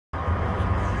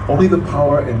Only the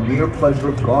power and mere pleasure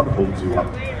of God holds you up.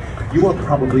 You are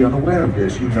probably unaware of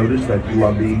this. You notice that you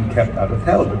are being kept out of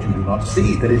hell, but you do not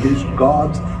see that it is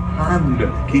God's hand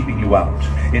keeping you out.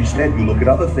 Instead, you look at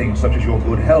other things such as your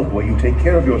good health, where you take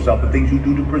care of yourself, the things you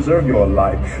do to preserve your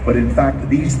life. But in fact,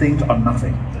 these things are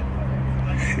nothing.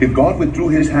 If God withdrew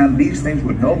his hand, these things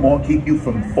would no more keep you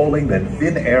from falling than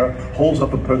thin air holds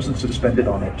up a person suspended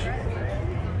on it.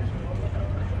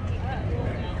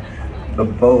 The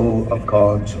bow of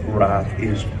God's wrath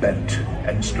is bent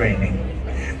and straining.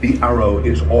 The arrow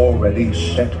is already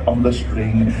set on the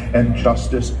string, and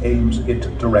justice aims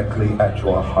it directly at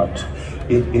your heart.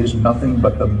 It is nothing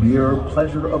but the mere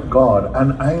pleasure of God,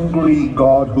 an angry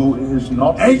God who is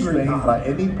not restrained by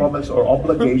any promise or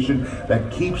obligation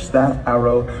that keeps that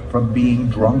arrow from being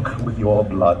drunk with your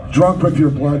blood. Drunk with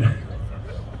your blood.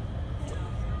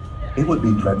 It would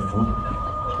be dreadful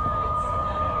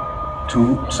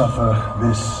to suffer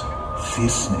this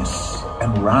fierceness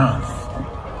and wrath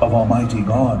of Almighty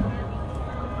God,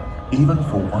 even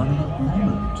for 1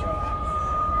 moment.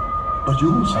 But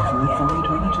you will suffer it for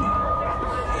eternity.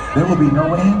 There will be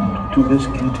no end to this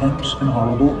intense and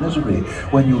horrible misery.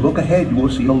 When you look ahead, you will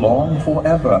see a long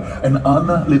forever, an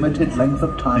unlimited length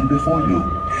of time before you.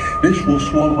 This will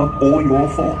swallow up all your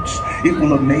thoughts. It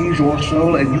will amaze your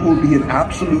soul, and you will be in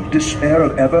absolute despair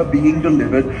of ever being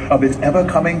delivered, of its ever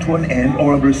coming to an end,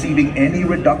 or of receiving any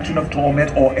reduction of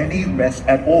torment or any rest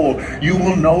at all. You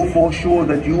will know for sure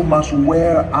that you must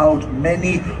wear out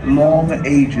many long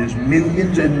ages,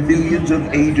 millions and millions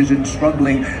of ages in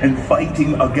struggling and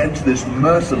fighting against this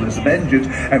merciless vengeance.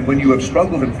 And when you have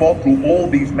struggled and fought through all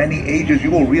these many ages,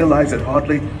 you will realize that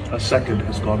hardly a second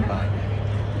has gone by.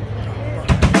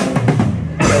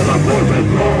 The forces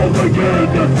roll begin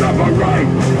to separate,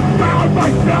 found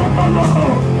myself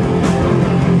alone.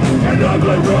 An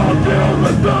ugly world filled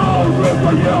with no room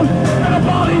for you, and a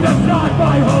body that's not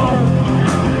my home.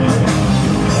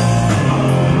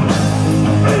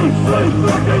 Each sleep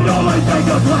looking only take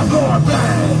us left or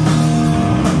bed.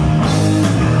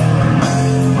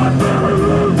 I'm very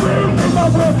losing in my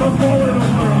world of falling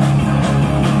away.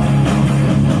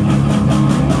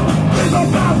 There's a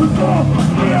mountain fall,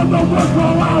 hear the wood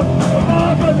roll out.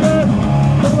 Up and in,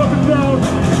 I'm looking down.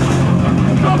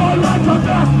 So my life's a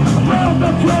mess, around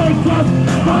the train test.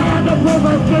 Trying to prove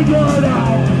and figure it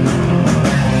out.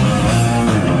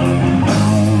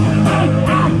 And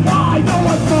ask why no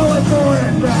one's falling for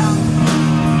it now.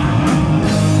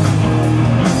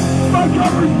 My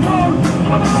cover's blown,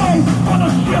 I'm away when the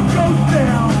ship goes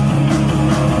down.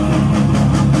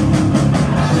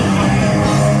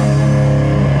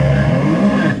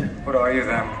 What are you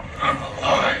then? I'm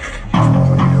alive.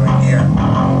 What are you doing here?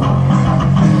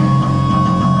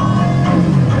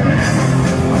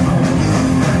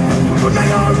 But they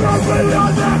are roughly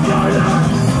on that corner.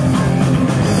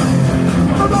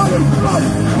 I'm on his blood,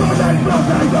 running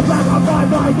nothing to back up my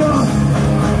mind up.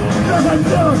 Nothing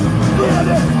new, seeing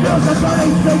it, just a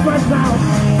burning secret now.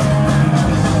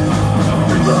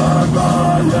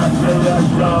 My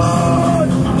destination.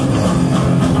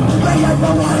 Begging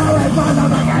for water and for the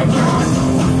vacation.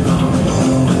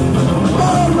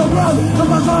 Falling the ground, to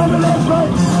my combination.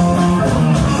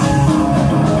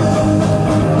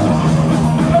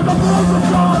 And the blood of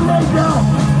God laid down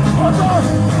on the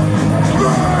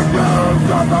virgins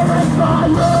of the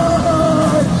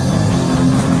silence.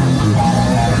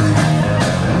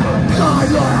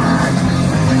 Silence.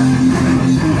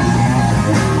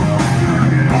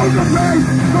 Over me,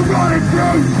 the running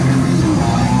teeth.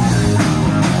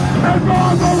 And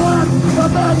on the left, the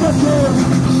magnitude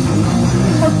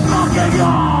of fucking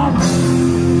off.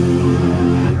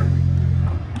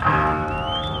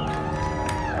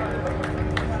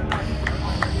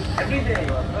 Every day,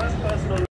 your first person